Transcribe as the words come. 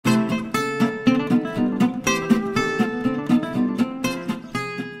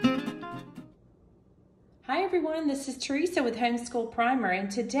everyone, this is Teresa with Homeschool Primer,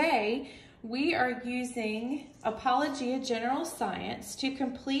 and today we are using Apologia General Science to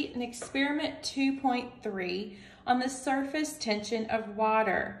complete an experiment 2.3 on the surface tension of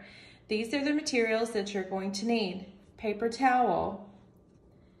water. These are the materials that you're going to need: paper towel,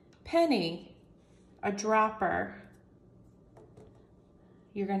 penny, a dropper.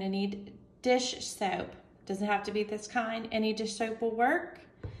 You're going to need dish soap. Doesn't have to be this kind, any dish soap will work.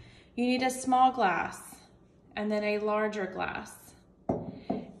 You need a small glass and then a larger glass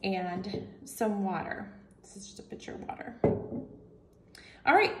and some water. This is just a pitcher of water.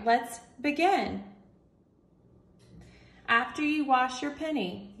 All right, let's begin. After you wash your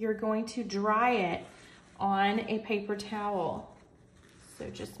penny, you're going to dry it on a paper towel. So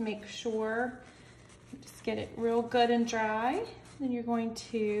just make sure, just get it real good and dry. Then you're going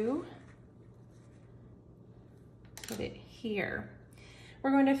to put it here.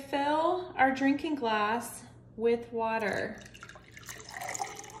 We're going to fill our drinking glass with water.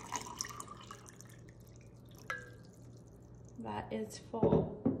 That is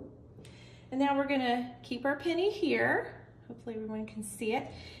full. And now we're gonna keep our penny here. Hopefully everyone can see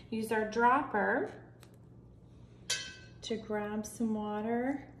it. Use our dropper to grab some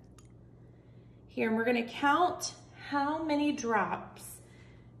water here. And we're gonna count how many drops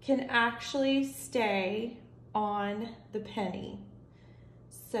can actually stay on the penny.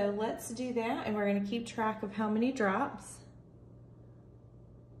 So let's do that, and we're gonna keep track of how many drops.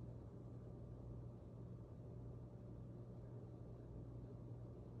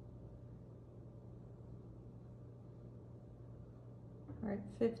 All right,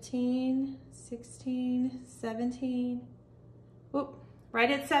 15, 16, 17, whoop, right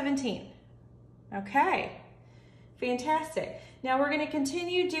at 17. Okay, fantastic. Now we're gonna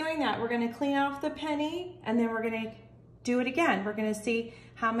continue doing that. We're gonna clean off the penny, and then we're gonna do it again. We're gonna see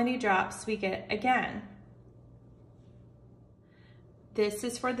how many drops we get again. This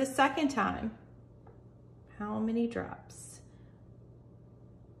is for the second time. How many drops?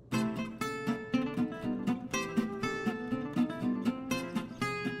 $15,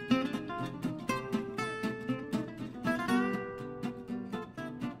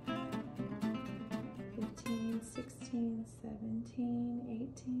 $16, $17,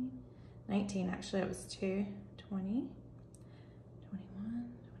 $18, $19, actually it was 2, $20, $21,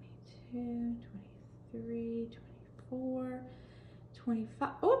 $22, $23, $24,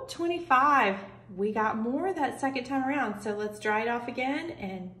 $25, oh, $25. We got more that second time around, so let's dry it off again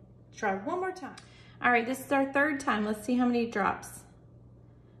and try one more time. All right, this is our third time. Let's see how many drops.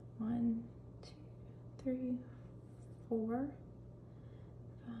 1, 2, 3, 4,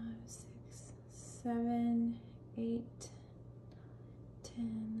 5, 6, 7, 8,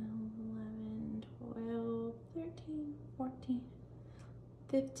 10, 11, 12, 13, 14,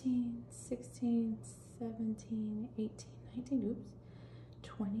 15, 16, 17, 18, 19, oops,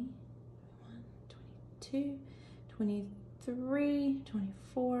 20, 21, 22, 23,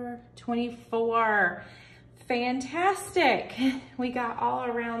 24, 24. Fantastic. We got all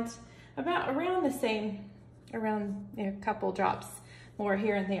around, around the same, around a couple drops more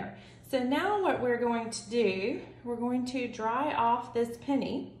here and there. So now what we're going to do, we're going to dry off this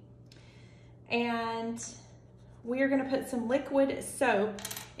penny, and we are going to put some liquid soap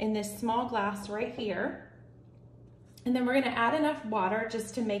in this small glass right here. And then we're going to add enough water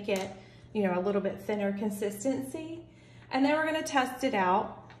just to make it, you know, a little bit thinner consistency. And then we're going to test it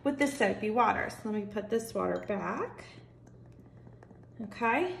out with the soapy water. So let me put this water back.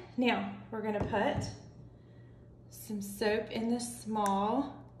 Okay, now we're going to put some soap in this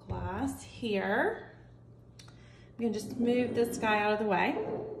small glass here. I'm going to just move this guy out of the way.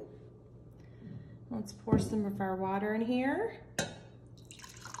 Let's pour some of our water in here.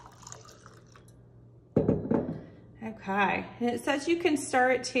 Okay, and it says you can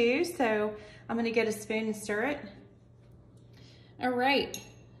stir it too, so I'm gonna get a spoon and stir it. All right,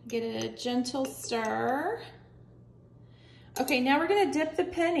 get a gentle stir. Okay, now we're gonna dip the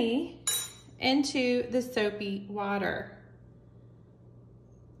penny into the soapy water.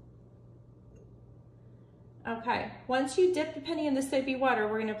 Okay, once you dip the penny in the soapy water,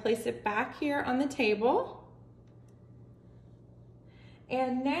 we're gonna place it back here on the table.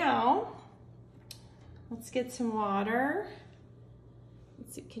 And now, let's get some water.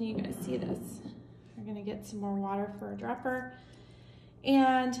 Let's see, can you guys see this? We're gonna get some more water for a dropper.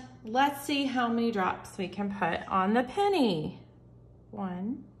 And let's see how many drops we can put on the penny.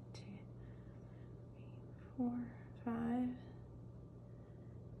 1, 2, 3, 4, 5.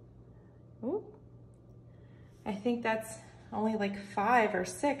 Ooh. I think that's only like 5 or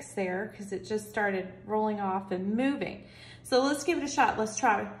 6 there because it just started rolling off and moving. So let's give it a shot. Let's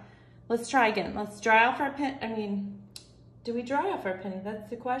Let's try again. Let's dry off our penny. Do we dry off our penny? That's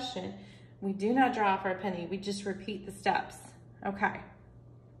the question. We do not dry off our penny. We just repeat the steps. Okay.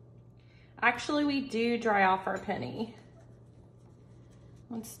 Actually, we do dry off our penny.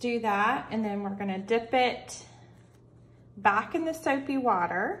 Let's do that, and then we're gonna dip it back in the soapy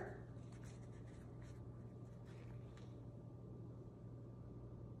water.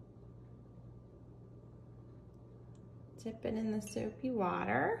 Dip it in the soapy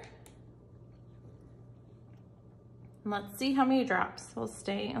water. And let's see how many drops will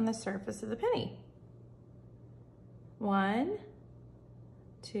stay on the surface of the penny. 1,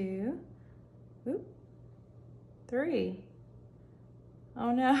 2, 3.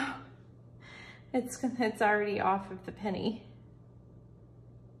 Oh no, it's already off of the penny.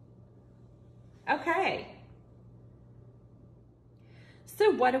 Okay. So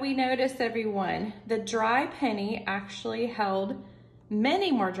what do we notice, everyone? The dry penny actually held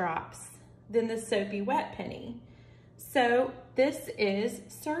many more drops than the soapy wet penny. So this is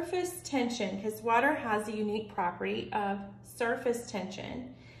surface tension, because water has a unique property of surface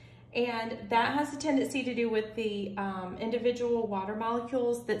tension. And that has a tendency to do with the individual water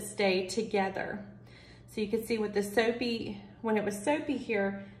molecules that stay together. So you can see with the soapy, when it was soapy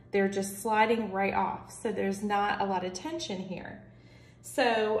here, they're just sliding right off. So there's not a lot of tension here.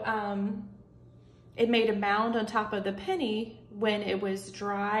 So it made a mound on top of the penny when it was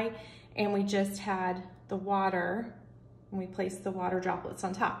dry and we just had the water, and we placed the water droplets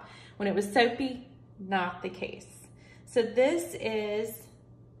on top. When it was soapy, not the case. So this is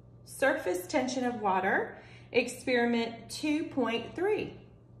surface tension of water, experiment 2.3.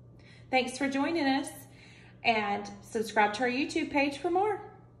 Thanks for joining us, and subscribe to our YouTube page for more.